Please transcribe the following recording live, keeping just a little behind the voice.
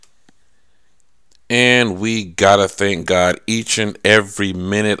And we gotta thank God each and every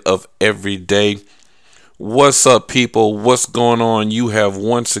minute of every day. What's up, people? What's going on? You have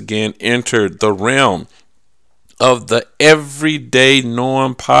once again entered the realm of the Everyday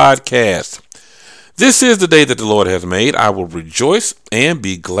Norm podcast. This is the day that the Lord has made. I will rejoice and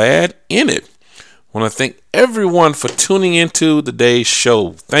be glad in it. I want to thank everyone for tuning into today's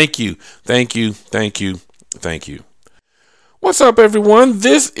show. Thank you, thank you, thank you, thank you. What's up, everyone?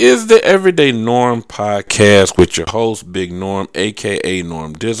 This is the Everyday Norm podcast with your host, Big Norm, a.k.a.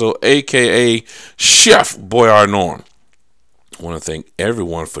 Norm Dizzle, a.k.a. Chef Boyar Norm. I want to thank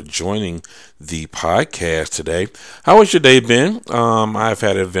everyone for joining the podcast today. How has your day been? I've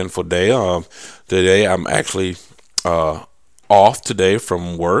had an eventful day. Today, I'm actually off today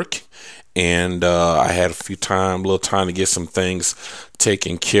from work, and I had a little time to get some things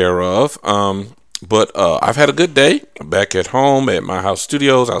taken care of. But I've had a good day. I'm back at home at my house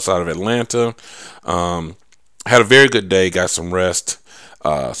studios outside of Atlanta. Had a very good day. Got some rest.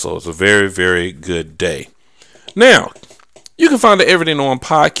 So it's a very, very good day. Now, you can find the Everyday Norm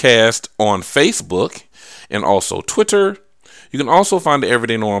podcast on Facebook and also Twitter. You can also find the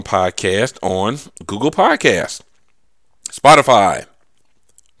Everyday Norm podcast on Google Podcasts, Spotify,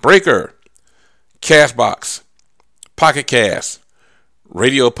 Breaker, Castbox, Pocket Cast,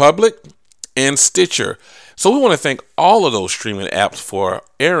 Radio Public, and Stitcher. So we want to thank all of those streaming apps for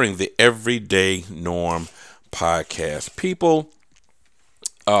airing the Everyday Norm podcast. People,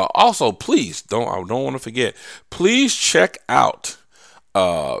 also, please, I don't want to forget, please check out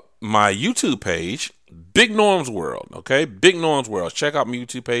my YouTube page, Big Norm's World, okay? Big Norm's World. Check out my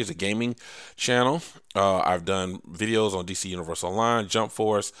YouTube page, the gaming channel. I've done videos on DC Universe Online, Jump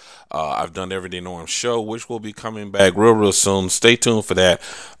Force. I've done the Everyday Norm show, which will be coming back real soon. Stay tuned for that.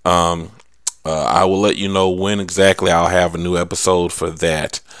 I will let you know when exactly I'll have a new episode for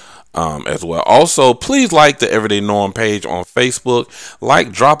that as well. Also, please like the Everyday Norm page on Facebook.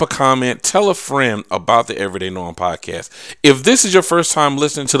 Drop a comment, tell a friend about the Everyday Norm podcast. If this is your first time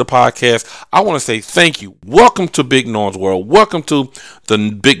listening to the podcast, I want to say thank you. Welcome to Big Norm's World. Welcome to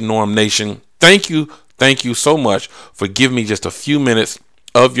the Big Norm Nation. Thank you so much for giving me just a few minutes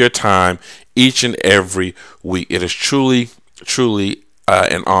of your time each and every week. It is truly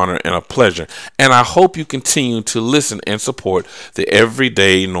an honor and a pleasure. And I hope you continue to listen and support the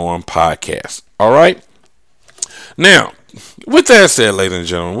Everyday Norm podcast. All right? Now, with that said, ladies and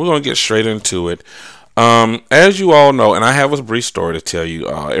gentlemen, we're going to get straight into it. As you all know, and I have a brief story to tell you,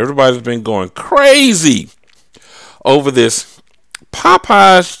 everybody's been going crazy over this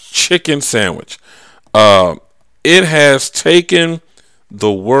Popeye's chicken sandwich. It has taken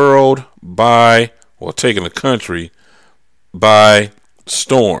the world taken the country by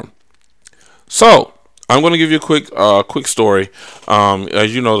storm. So I'm going to give you a quick story.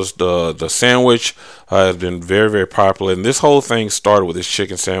 As you know, the sandwich has been very, very popular, and this whole thing started with this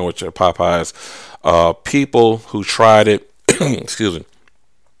chicken sandwich at Popeyes. People who tried it, excuse me,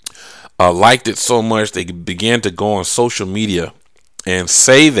 liked it so much they began to go on social media and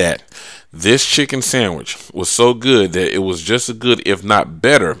say that this chicken sandwich was so good that it was just as good, if not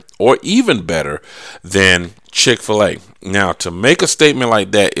better, or even better than Chick-fil-A. Now, to make a statement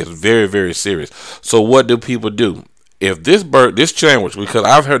like that is very, very serious. So what do people do? If this sandwich,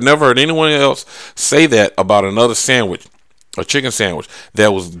 because never heard anyone else say that about another sandwich, a chicken sandwich,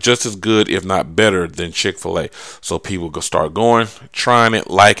 that was just as good, if not better, than Chick-fil-A. So people start going, trying it,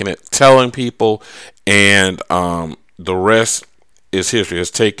 liking it, telling people, and the rest is history.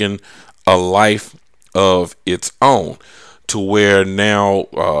 It's taken a life of its own, to where now,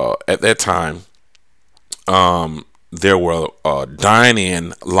 at that time, there were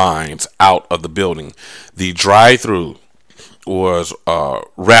dine-in lines out of the building. The drive-through was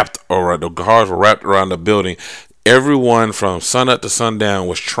wrapped around, the cars were wrapped around the building. Everyone from sunup to sundown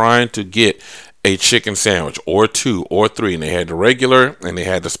was trying to get a chicken sandwich, or two or three, and they had the regular and they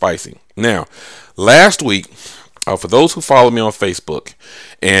had the spicy. Now, last week, for those who follow me on Facebook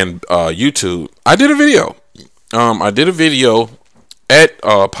and YouTube, I did a video. At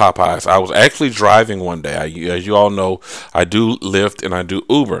Popeyes. I was actually driving one day. As you all know, I do Lyft and I do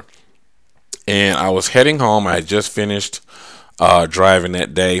Uber. And I was heading home. I had just finished driving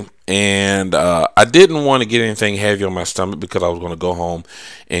that day. And I didn't want to get anything heavy on my stomach because I was going to go home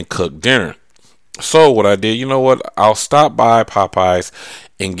and cook dinner. So what I did, you know what? I'll stop by Popeyes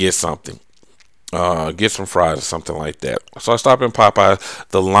and get something. Get some fries or something like that. So I stopped in Popeyes.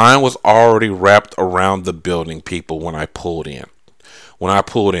 The line was already wrapped around the building, people, when I pulled in.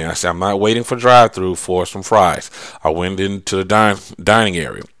 I said, I'm not waiting for drive-through for some fries. I went into the dining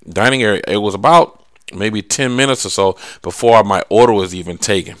area. It was about maybe 10 minutes or so before my order was even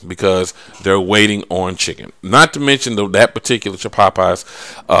taken because they're waiting on chicken. Not to mention that particular Popeyes,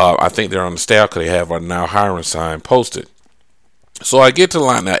 I think they're on the staff because they have a now hiring sign posted. So I get to the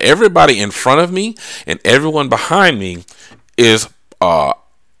line. Now, everybody in front of me and everyone behind me is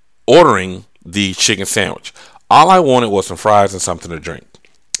ordering the chicken sandwich. All I wanted was some fries and something to drink.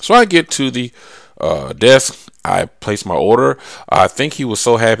 So I get to the desk. I place my order. I think he was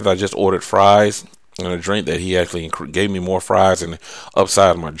so happy that I just ordered fries and a drink that he actually gave me more fries and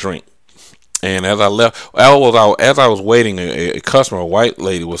upside my drink. And as I left, as I was waiting, a customer, a white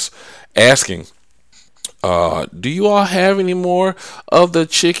lady, was asking, do you all have any more of the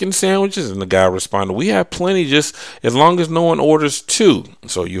chicken sandwiches? And the guy responded, we have plenty, just as long as no one orders two.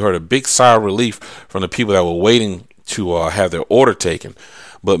 So you heard a big sigh of relief from the people that were waiting to have their order taken.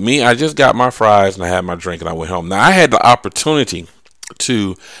 But me, I just got my fries and I had my drink and I went home. Now, I had the opportunity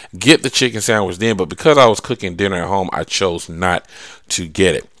to get the chicken sandwich then, but because I was cooking dinner at home, I chose not to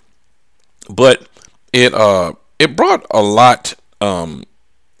get it. But it brought a lot.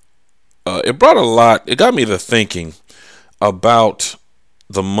 It got me to thinking about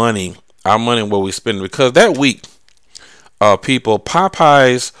our money, and what we spend. Because that week,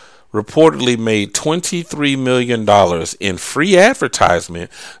 Popeyes reportedly made $23 million in free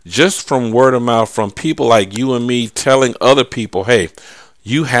advertisement just from word of mouth from people like you and me telling other people, hey,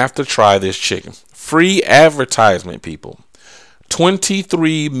 you have to try this chicken. Free advertisement, people.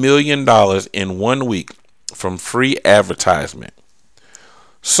 $23 million in 1 week from free advertisement.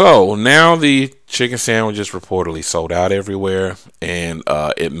 So now the chicken sandwiches reportedly sold out everywhere, and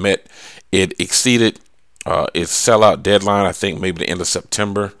it exceeded its sellout deadline. I think maybe the end of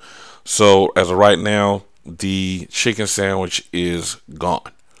September. So as of right now, the chicken sandwich is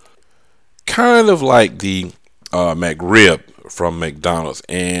gone. Kind of like the McRib from McDonald's,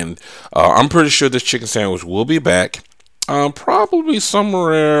 and I'm pretty sure this chicken sandwich will be back. Probably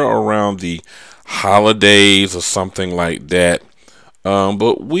somewhere around the holidays or something like that.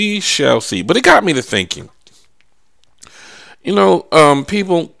 But we shall see. But it got me to thinking.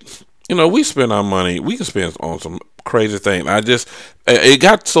 People, we spend our money. We can spend on some crazy thing. It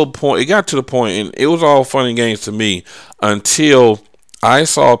got to the point, and it was all fun and games to me until I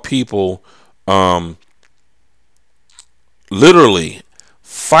saw people, literally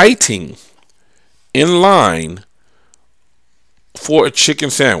fighting in line for a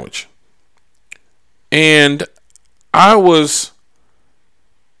chicken sandwich, and I was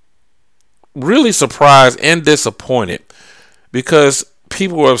really surprised and disappointed because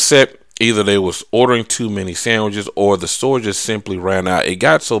people were upset. Either they was ordering too many sandwiches or the store just simply ran out. It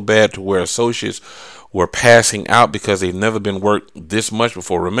got so bad to where associates were passing out because they've never been worked this much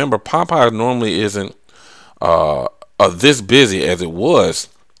before. Remember, Popeye normally isn't this busy as it was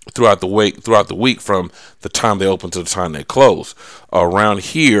throughout the week from the time they open to the time they close. Around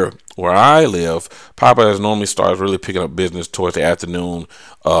here where I live, Popeyes normally starts really picking up business towards the afternoon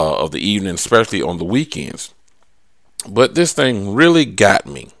of the evening, especially on the weekends. But this thing really got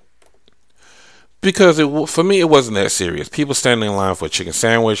me because for me it wasn't that serious. People standing in line for a chicken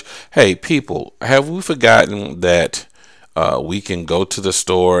sandwich. Hey, people, have we forgotten that we can go to the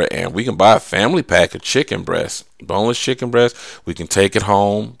store and we can buy a family pack of chicken breast, boneless chicken breast. We can take it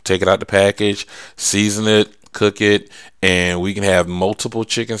home, take it out the package, season it, cook it, and we can have multiple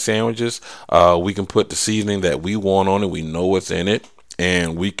chicken sandwiches. We can put the seasoning that we want on it. We know what's in it,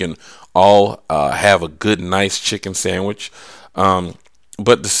 and we can all have a good, nice chicken sandwich.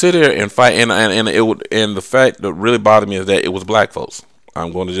 But to sit there and fight, and the fact that really bothered me is that it was black folks.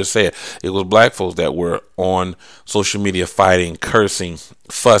 I'm going to just say it. It was black folks that were on social media fighting, cursing,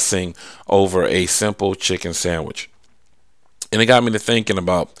 fussing over a simple chicken sandwich, and it got me to thinking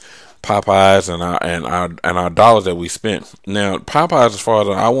about Popeyes and our dollars that we spent. Now, Popeyes, as far as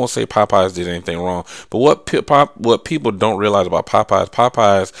I won't say Popeyes did anything wrong, but what people don't realize about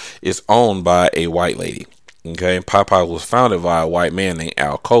Popeyes is owned by a white lady. Okay, Popeyes was founded by a white man named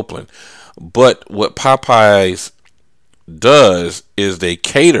Al Copeland. But what Popeyes does is they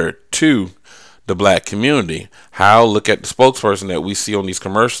cater to the black community. Look at the spokesperson that we see on these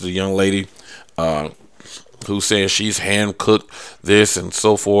commercials, the young lady who says she's hand cooked this and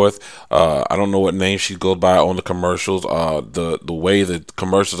so forth. I don't know what name she goes by on the commercials. The way the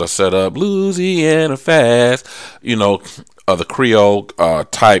commercials are set up, Louisiana Fast, the Creole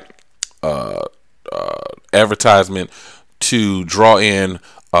type advertisement to draw in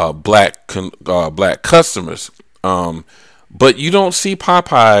black customers. But you don't see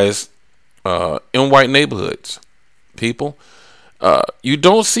Popeyes in white neighborhoods, people. You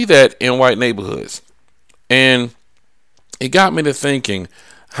don't see that in white neighborhoods. And it got me to thinking,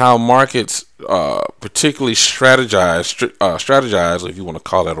 how markets particularly strategize, if you want to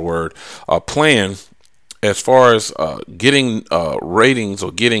call that a word, plan as far as getting ratings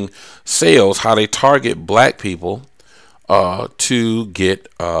or getting sales, how they target black people to get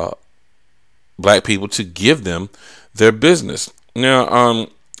black people to give them their business. Now,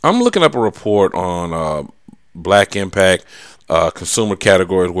 I'm looking up a report on Black Impact consumer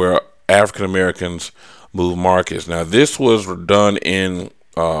categories where African Americans move markets. Now, this was done in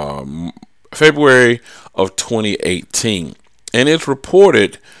February of 2018, and it's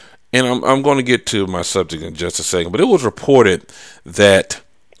reported. And I'm going to get to my subject in just a second, but it was reported that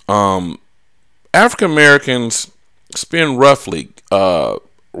African Americans spend roughly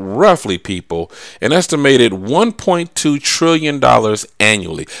people an estimated $1.2 trillion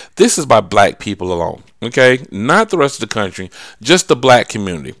annually. This is by black people alone. Okay, not the rest of the country, just the black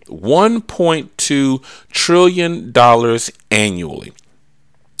community. $1.2 trillion annually.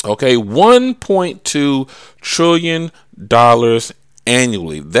 Okay, $1.2 trillion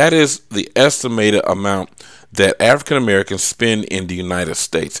annually. That is the estimated amount that African Americans spend in the United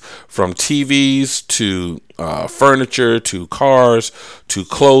States, from TVs to furniture to cars to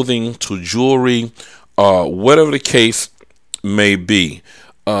clothing to jewelry, whatever the case may be.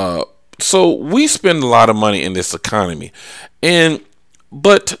 So we spend a lot of money in this economy,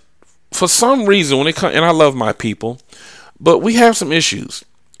 but for some reason, when it comes, and I love my people, but we have some issues.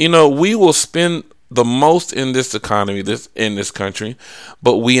 We will spend the most in this economy, in this country,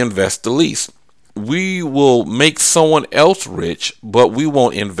 but we invest the least. We will make someone else rich, but we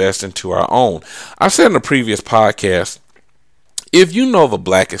won't invest into our own. I said in a previous podcast, if you know of a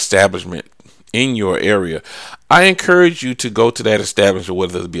black establishment in your area, I encourage you to go to that establishment,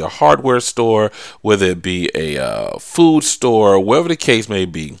 whether it be a hardware store, whether it be a food store, whatever the case may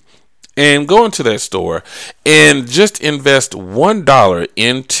be, and go into that store and just invest $1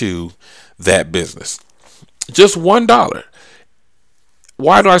 into that business. Just $1.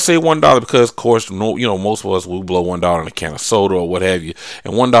 Why do I say $1? Because, of course, most of us will blow $1 in a can of soda or what have you,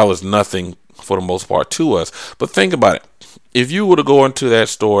 and $1 is nothing for the most part to us. But think about it. If you were to go into that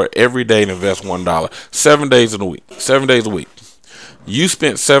store every day and invest $1, 7 days a week, you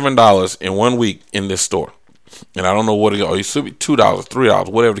spent $7 in 1 week in this store. And I don't know what it should be $2,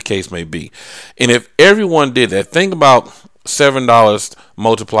 $3, whatever the case may be. And if everyone did that, think about $7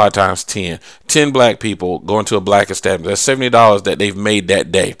 multiplied times 10. 10 black people going to a black establishment. That's $70 that they've made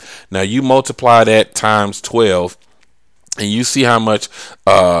that day. Now you multiply that times 12, and you see how much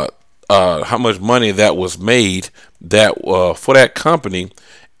money that was made for that company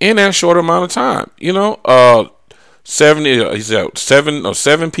in that short amount of time. 7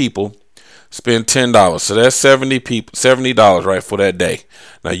 people spend $10, so that's $70 right for that day.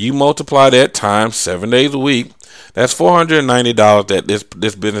 Now you multiply that times 7 days a week. That's $490 that this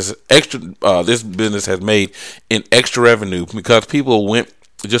business has made in extra revenue, because people went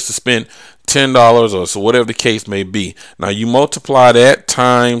just to spend $10 or so, whatever the case may be. Now you multiply that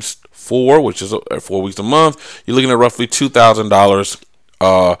times 4, which is 4 weeks a month. You're looking at roughly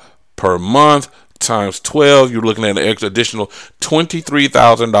 $2,000 per month. Times 12, you're looking at an additional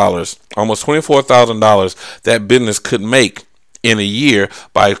 $23,000, almost $24,000 that business could make in a year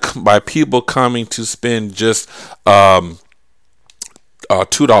by people coming to spend just $2, $3,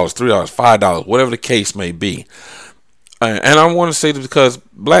 $5, whatever the case may be. And I want to say this because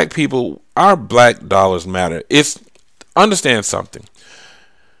black people, our black dollars matter. Understand something.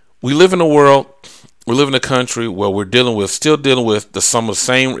 We live in a world. We live in a country where we're still dealing with some of the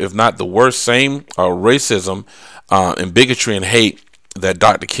same, if not the worst, racism and bigotry and hate that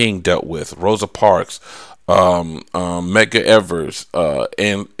Dr. King dealt with, Rosa Parks, Medgar Evers,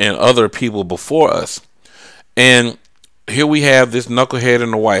 and other people before us. And here we have this knucklehead in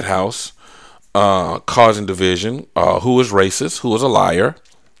the White House causing division, who is racist, who is a liar,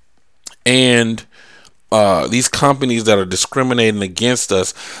 and these companies that are discriminating against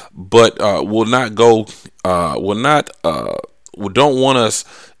us, but don't want us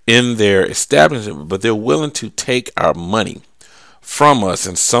in their establishment, but they're willing to take our money from us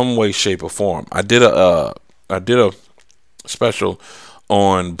in some way, shape, or form. I did a special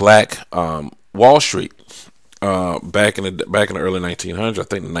on Black Wall Street back in the early 1900s, I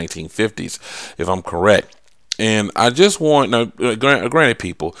think the 1950s, if I'm correct. And I just want, now, granted,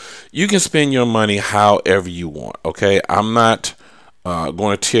 people, you can spend your money however you want, okay? I'm not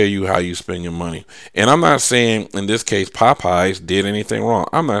going to tell you how you spend your money. And I'm not saying, in this case, Popeyes did anything wrong.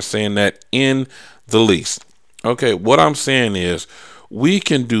 I'm not saying that in the least. Okay, what I'm saying is we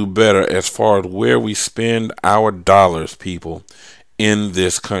can do better as far as where we spend our dollars, people, in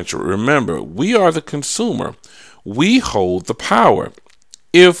this country. Remember, we are the consumer. We hold the power.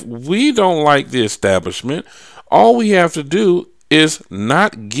 If we don't like the establishment, all we have to do is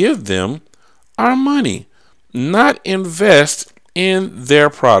not give them our money, not invest in their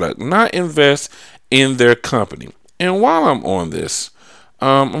product, not invest in their company. And while I'm on this,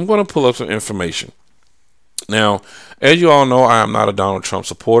 I'm going to pull up some information. Now, as you all know, I am not a Donald Trump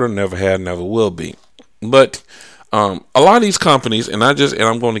supporter, never had, never will be. But a lot of these companies, and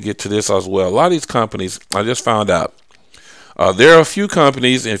I'm going to get to this as well. A lot of these companies, I just found out, there are a few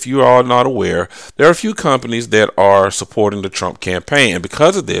companies, if you are not aware, there are a few companies that are supporting the Trump campaign. And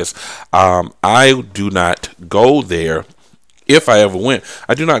because of this, I do not go there. If I ever went,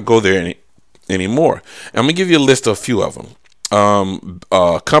 I do not go there anymore. And I'm going to give you a list of a few of them.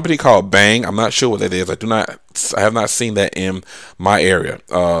 A company called Bang. I'm not sure what that is. I have not seen that in my area.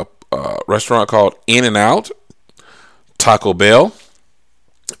 Restaurant called In-N-Out, Taco Bell,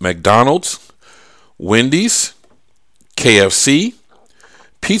 McDonald's, Wendy's, KFC,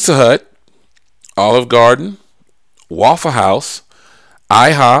 Pizza Hut, Olive Garden, Waffle House,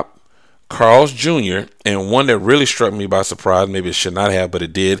 IHOP, Carl's Jr., and one that really struck me by surprise, maybe it should not have, but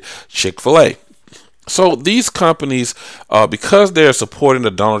it did, Chick-fil-A. So these companies, because they're supporting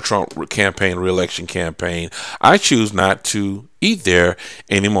the Donald Trump campaign, re-election campaign, I choose not to eat there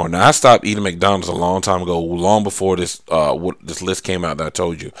anymore. Now, I stopped eating McDonald's a long time ago, long before this list came out that I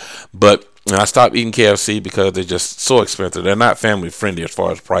told you. But I stopped eating KFC because they're just so expensive. They're not family friendly as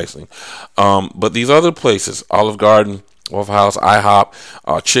far as pricing. But these other places, Olive Garden, Waffle House,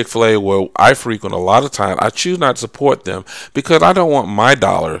 IHOP, Chick-fil-A, where I frequent a lot of times, I choose not to support them because I don't want my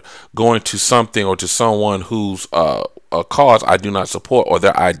dollar going to something or to someone whose a cause I do not support or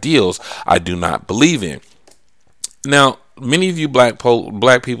their ideals I do not believe in. Now, many of you black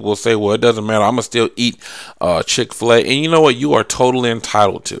people will say, well, it doesn't matter. I'm going to still eat Chick-fil-A. And you know what? You are totally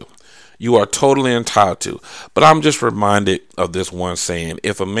entitled to. You are totally entitled to. But I'm just reminded of this one saying,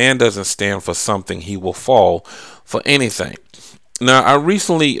 if a man doesn't stand for something, he will fall for anything. Now, I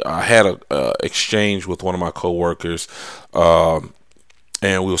recently had a exchange with one of my coworkers, and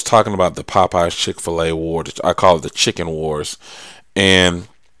we was talking about the Popeyes Chick-fil-A war. I call it the chicken wars. And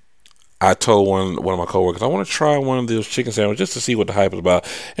I told one of my coworkers, I want to try one of those chicken sandwiches just to see what the hype is about.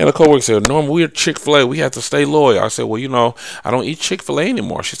 And the coworker said, Norm, we're Chick-fil-A. We have to stay loyal. I said, well, I don't eat Chick-fil-A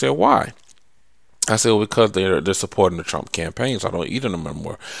anymore. She said, why? I said, well, because they're supporting the Trump campaign, so I don't eat them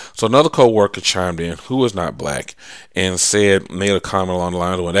anymore. So another coworker chimed in, who was not black, and made a comment along the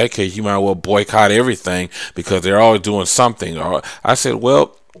lines, well, in that case, you might well boycott everything because they're always doing something. I said,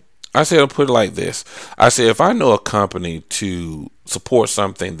 I'll put it like this. I said, if I know a company to support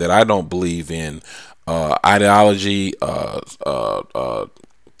something that I don't believe in, ideology,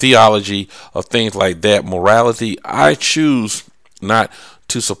 theology, or things like that, morality, I choose not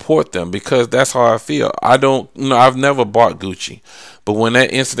to support them because that's how I feel. I've never bought Gucci, but when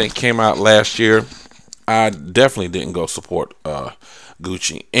that incident came out last year, I definitely didn't go support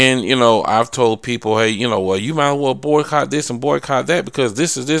Gucci. And I've told people, hey, you might as well boycott this and boycott that because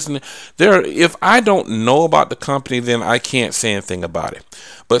this is this and there. If I don't know about the company, then I can't say anything about it.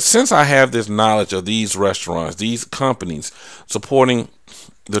 But since I have this knowledge of these restaurants, these companies supporting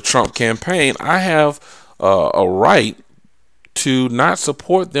the Trump campaign, I have a right to not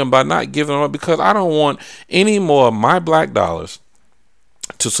support them by not giving them up because I don't want any more of my black dollars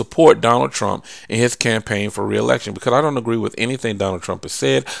to support Donald Trump in his campaign for re-election because I don't agree with anything Donald Trump has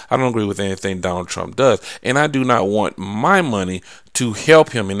said. I don't agree with anything Donald Trump does. And I do not want my money to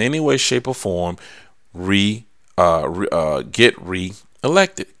help him in any way, shape, or form get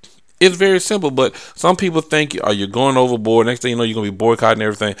re-elected. It's very simple, but some people think you're going overboard. Next thing you know, you're going to be boycotting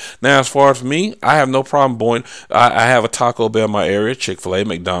everything. Now, as far as me, I have no problem I have a Taco Bell in my area, Chick-fil-A,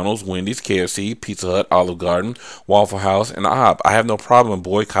 McDonald's, Wendy's, KFC, Pizza Hut, Olive Garden, Waffle House, and IHOP. I have no problem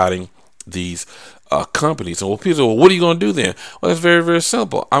boycotting these companies. And people say, well, what are you going to do then? Well, it's very, very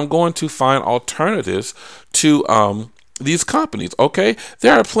simple. I'm going to find alternatives to these companies. Okay,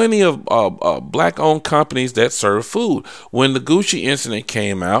 there are plenty of black-owned companies that serve food. When the Gucci incident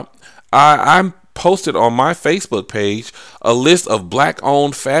came out, I posted on my Facebook page a list of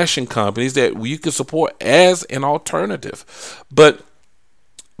black-owned fashion companies that you can support as an alternative. But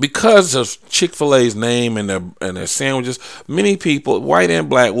because of Chick-fil-A's name and their sandwiches, many people, white and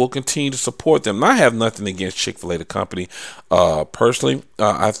black, will continue to support them. And I have nothing against Chick-fil-A, the company. Personally,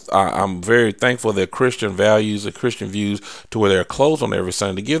 I'm very thankful for their Christian values, their Christian views, to where they're closed on every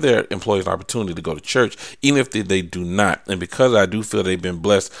Sunday to give their employees an opportunity to go to church, even if they do not. And because I do feel they've been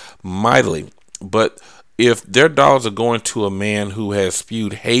blessed mightily. But if their dollars are going to a man who has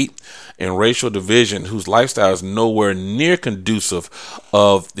spewed hate and racial division, whose lifestyle is nowhere near conducive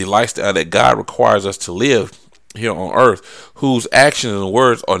of the lifestyle that God requires us to live, here on earth whose actions and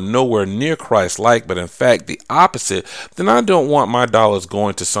words are nowhere near Christ-like, but in fact the opposite, then I don't want my dollars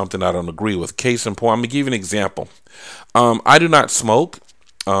going to something I don't agree with. Case in point, I'm going to give you an example. I do not smoke.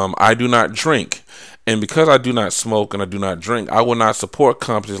 I do not drink. And because I do not smoke and I do not drink, I will not support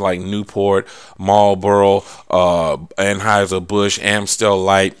companies like Newport, Marlboro, Anheuser-Busch, Amstel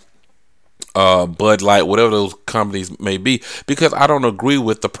Light, Bud Light, whatever those companies may be, because I don't agree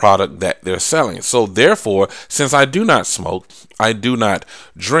with the product that they're selling. So therefore, since I do not smoke, I do not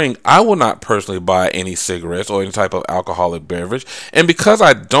drink, I will not personally buy any cigarettes or any type of alcoholic beverage. And because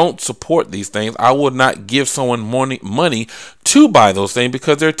I don't support these things, I will not give someone money to buy those things,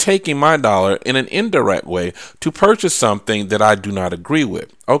 because they're taking my dollar in an indirect way to purchase something that I do not agree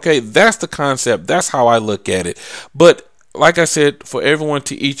with. Okay, that's the concept. That's how I look at it. But like I said, for everyone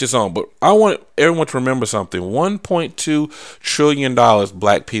to each his own. But I want everyone to remember something. $1.2 trillion,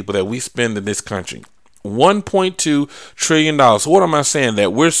 black people, that we spend in this country. $1.2 trillion. So what am I saying?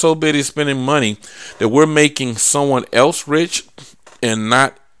 That we're so busy spending money that we're making someone else rich and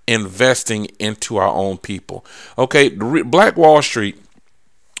not investing into our own people. Okay, Black Wall Street,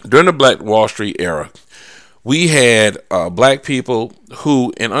 during the Black Wall Street era, we had black people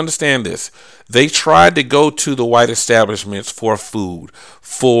who, and understand this, they tried to go to the white establishments for food,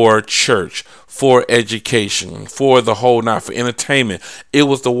 for church, for education, for the whole night, for entertainment. It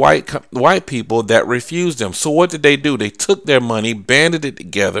was the white people that refused them. So what did they do? They took their money, banded it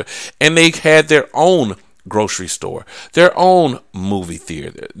together, and they had their own grocery store, their own movie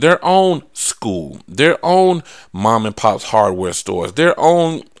theater, their own school, their own mom and pop's hardware stores, their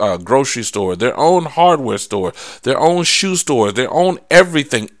own grocery store, their own hardware store, their own shoe stores, their own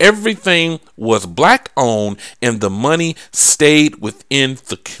everything. Everything was black owned, and the money stayed within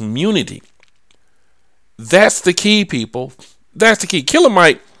the community. That's the key, people. That's the key.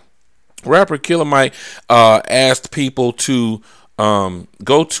 Rapper Killer Mike asked people to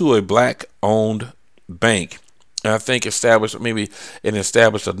go to a black owned bank, and I think established a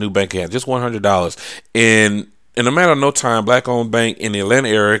new bank account, just $100, and in a matter of no time, black owned bank in the Atlanta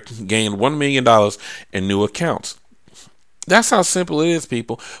area gained $1 million in new accounts. That's how simple it is,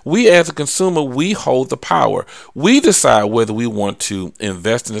 people. We as a consumer, we hold the power. We decide whether we want to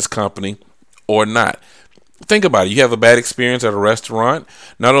invest in this company or not. Think about it. You have a bad experience at a restaurant.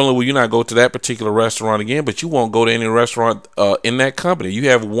 Not only will you not go to that particular restaurant again, but you won't go to any restaurant in that company. You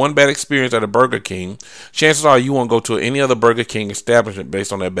have one bad experience at a Burger King. Chances are you won't go to any other Burger King establishment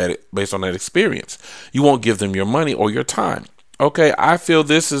based on that experience. You won't give them your money or your time. Okay, I feel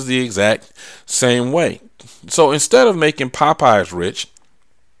this is the exact same way. So instead of making Popeyes rich,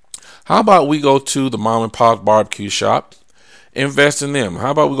 how about we go to the mom and pop barbecue shop? Invest in them.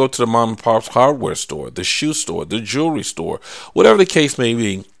 How about we go to the mom and pop's hardware store, the shoe store, the jewelry store, whatever the case may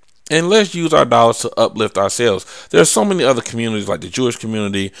be, and let's use our dollars to uplift ourselves. There are so many other communities like the Jewish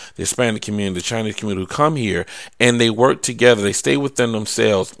community, the Hispanic community, the Chinese community who come here and they work together. They stay within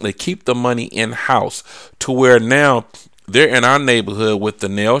themselves. They keep the money in-house to where now they're in our neighborhood with the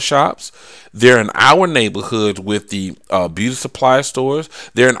nail shops. They're in our neighborhood with the beauty supply stores.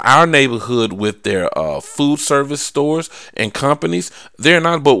 They're in our neighborhood with their food service stores and companies. They're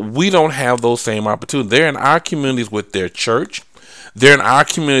not, but we don't have those same opportunities. They're in our communities with their church. They're in our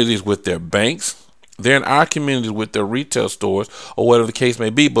communities with their banks. They're in our communities with their retail stores or whatever the case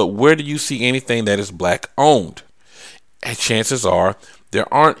may be. But where do you see anything that is black owned? And chances are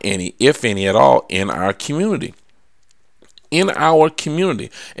there aren't any, if any at all, in our community. And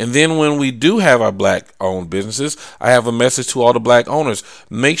then when we do have our black owned businesses, I have a message to all the black owners.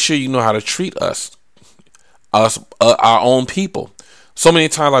 Make sure you know how to treat us, our own people. So many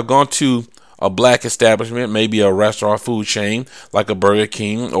times I've gone to a black establishment, maybe a restaurant food chain like a Burger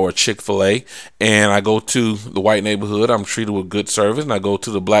King or a Chick-fil-A, and I go to the white neighborhood, I'm treated with good service, and I go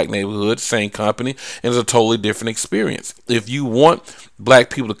to the black neighborhood, same company, and it's a totally different experience. If you want black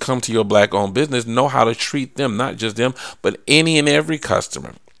people to come to your black owned business, know how to treat them, not just them, but any and every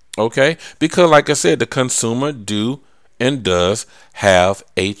customer. Okay? Because like I said, the consumer does have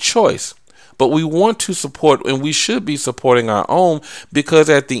a choice. But we want to support, and we should be supporting our own, because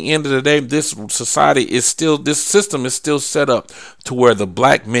at the end of the day, this system is still set up to where the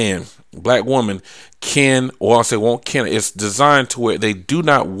black man, black woman it's designed to where they do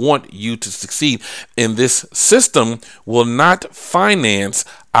not want you to succeed. And this system will not finance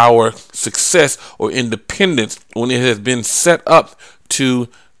our success or independence when it has been set up to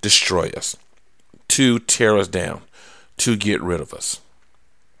destroy us, to tear us down, to get rid of us.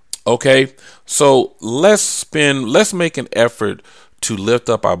 Okay, so let's make an effort to lift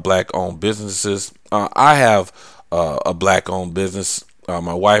up our black-owned businesses. I have a black-owned business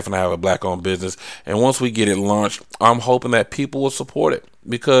My wife and I have a black-owned business, and once we get it launched, I'm hoping that people will support it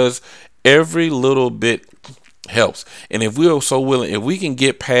because every little bit helps. And if we are so willing, if we can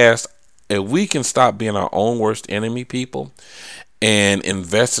get past, if we can stop being our own worst enemy, people, and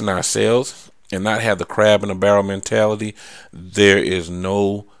invest in ourselves and not have the crab in the barrel mentality, there is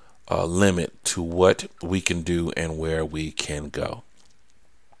no limit to what we can do and where we can go.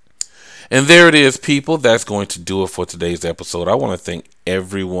 And there it is, people. That's going to do it for today's episode. I want to thank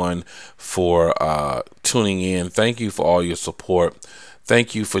everyone for tuning in. Thank you for all your support.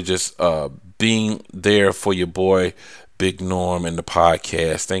 Thank you for just being there for your boy, Big Norm, and the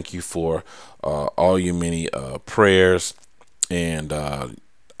podcast. Thank you for all your many prayers. And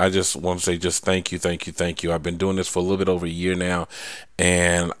I just want to say just thank you, thank you, thank you. I've been doing this for a little bit over a year now,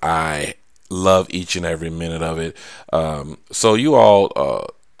 and I love each and every minute of it. So you all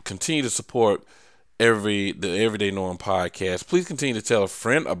continue to support the Everyday Norm podcast. Please continue to tell a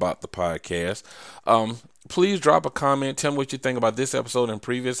friend about the podcast. Please drop a comment. Tell me what you think about this episode and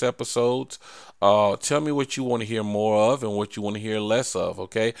previous episodes. Tell me what you want to hear more of and what you want to hear less of.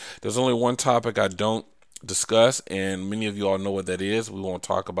 Okay, there's only one topic I don't discuss, and many of you all know what that is. We won't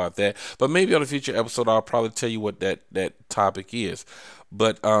talk about that, but maybe on a future episode I'll probably tell you what that topic is.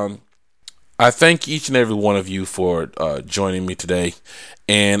 But I thank each and every one of you for joining me today,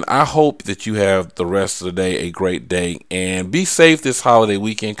 and I hope that you have the rest of the day a great day, and be safe this holiday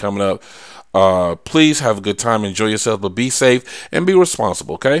weekend coming up. Please have a good time, enjoy yourself, but be safe and be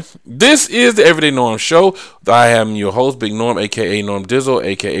responsible, okay? This is the Everyday Norm Show. I am your host, Big Norm, aka Norm Dizzle,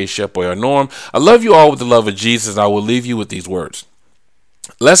 aka Chef Boy or Norm. I love you all with the love of Jesus, and I will leave you with these words.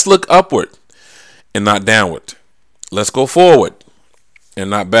 Let's look upward and not downward. Let's go forward and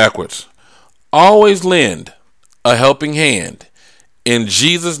not backwards. Always lend a helping hand. In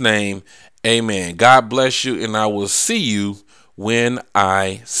Jesus' name, amen. God bless you, and I will see you when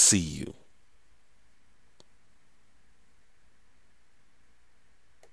I see you.